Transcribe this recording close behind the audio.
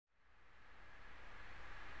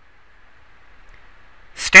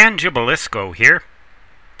Stan Gibilisco here,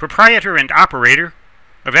 proprietor and operator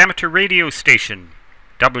of amateur radio station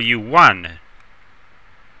W1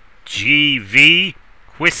 GV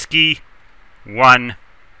Whiskey 1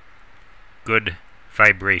 Good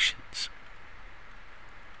Vibrations.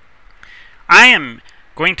 I am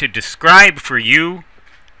going to describe for you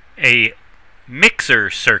a mixer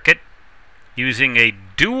circuit using a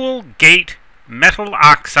dual gate metal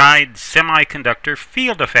oxide semiconductor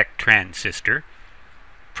field effect transistor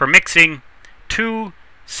for mixing two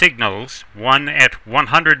signals, one at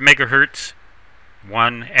 100 megahertz,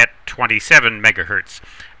 one at 27 megahertz.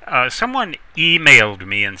 Someone emailed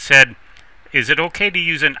me and said, is it okay to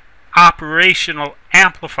use an operational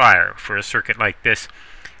amplifier for a circuit like this?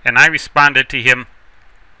 And I responded to him,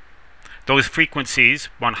 those frequencies,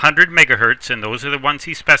 100 megahertz, and those are the ones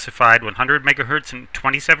he specified, 100 megahertz and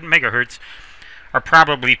 27 megahertz, are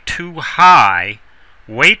probably too high,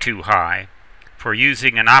 way too high, for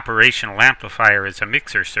using an operational amplifier as a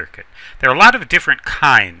mixer circuit. There are a lot of different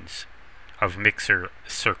kinds of mixer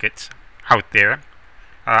circuits out there.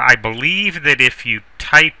 I believe that if you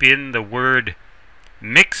type in the word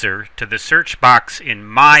mixer to the search box in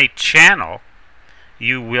my channel,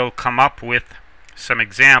 you will come up with some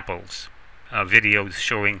examples, videos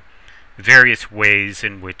showing various ways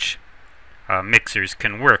in which mixers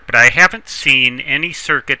can work. But I haven't seen any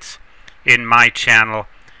circuits in my channel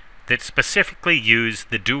that specifically use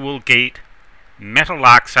the dual gate metal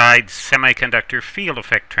oxide semiconductor field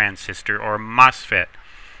effect transistor, or MOSFET,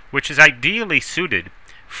 which is ideally suited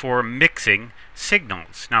for mixing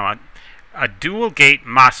signals. Now, a dual gate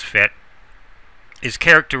MOSFET is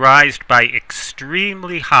characterized by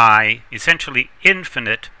extremely high, essentially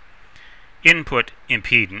infinite input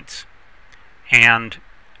impedance and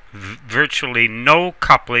virtually no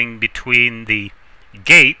coupling between the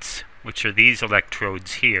gates, which are these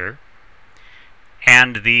electrodes here,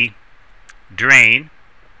 and the drain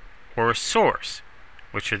or source,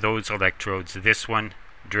 which are those electrodes, this one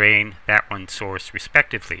drain, that one source,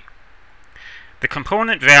 respectively. The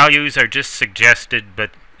component values are just suggested, but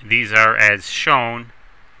these are as shown.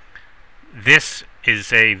 This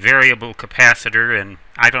is a variable capacitor, and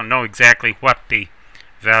I don't know exactly what the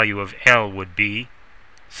value of L would be,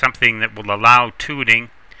 something that will allow tuning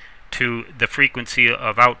to the frequency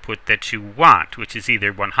of output that you want, which is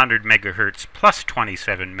either 100 megahertz plus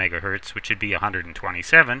 27 megahertz, which would be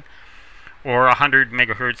 127, or 100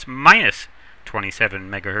 megahertz minus 27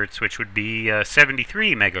 megahertz, which would be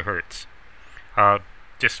 73 megahertz.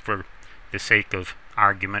 Just for the sake of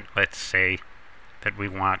argument, let's say that we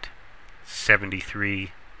want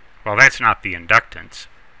 73. Well, that's not the inductance,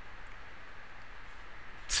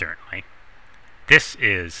 certainly. This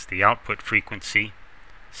is the output frequency,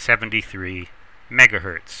 73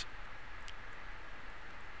 megahertz.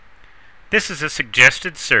 This is a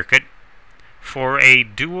suggested circuit for a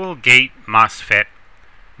dual gate MOSFET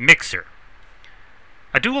mixer.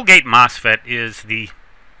 A dual gate MOSFET is the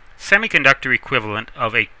semiconductor equivalent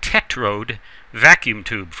of a tetrode vacuum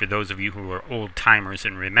tube, for those of you who are old timers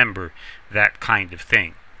and remember that kind of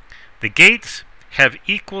thing. The gates have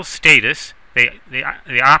equal status.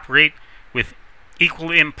 They operate with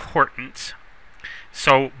equal importance.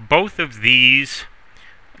 So both of these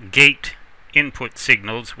gate input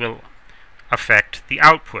signals will affect the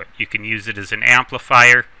output. You can use it as an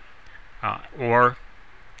amplifier or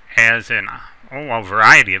as a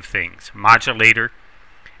variety of things, modulator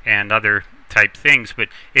and other type things. But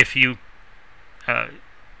if you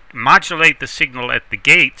modulate the signal at the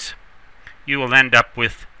gates, you will end up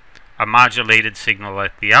with a modulated signal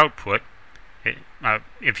at the output.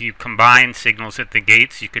 If you combine signals at the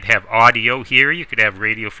gates, you could have audio here, you could have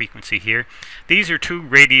radio frequency here. These are two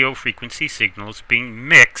radio frequency signals being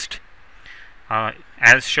mixed,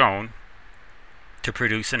 as shown, to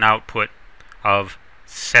produce an output of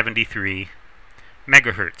 73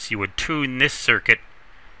 megahertz. You would tune this circuit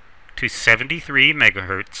to 73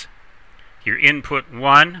 megahertz. Your input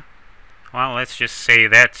 1, well, let's just say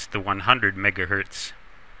that's the 100 megahertz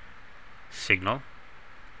signal.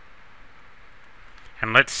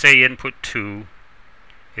 And let's say input 2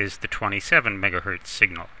 is the 27 megahertz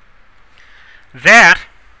signal. That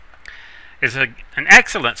is an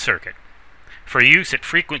excellent circuit for use at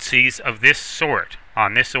frequencies of this sort,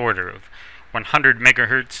 on this order of 100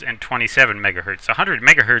 megahertz and 27 megahertz. 100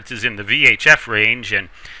 megahertz is in the VHF range, and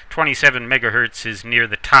 27 megahertz is near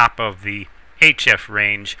the top of the HF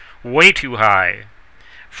range, way too high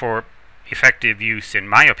for effective use, in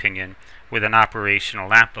my opinion, with an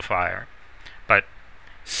operational amplifier. But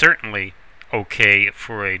certainly okay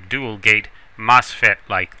for a dual gate MOSFET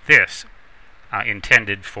like this,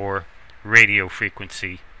 intended for radio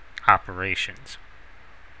frequency operations.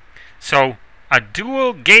 So a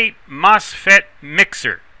dual gate MOSFET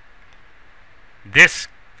mixer. This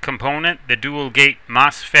component, the dual gate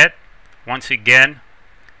MOSFET, once again,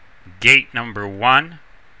 gate number 1,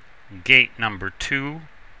 gate number 2,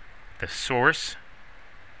 the source,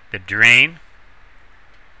 the drain,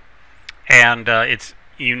 and it's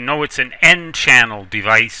an N-channel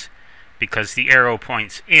device because the arrow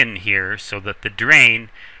points in here so that the drain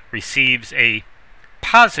receives a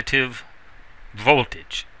positive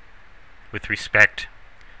voltage with respect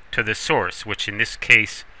to the source, which in this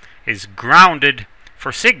case is grounded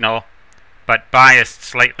for signal but biased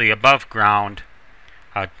slightly above ground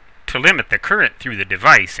to limit the current through the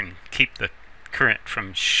device and keep the current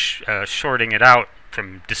from shorting it out,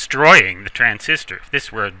 from destroying the transistor. If this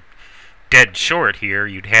were a dead short here,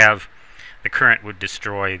 you'd have the current would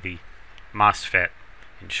destroy the MOSFET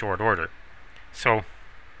in short order. So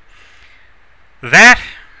that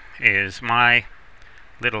is my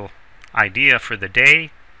little idea for the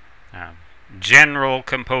day. General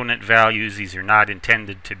component values, these are not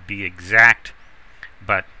intended to be exact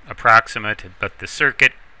but approximate, but the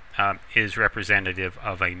circuit is representative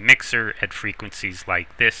of a mixer at frequencies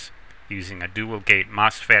like this using a dual gate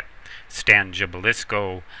MOSFET, Stan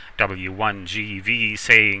Jabalisco W1GV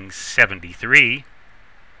saying 73,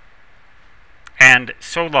 and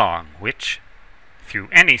so long, which through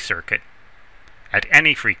any circuit at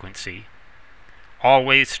any frequency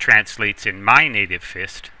always translates in my native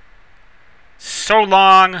fist, so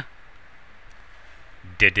long,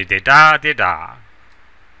 da-da-da-da-da-da.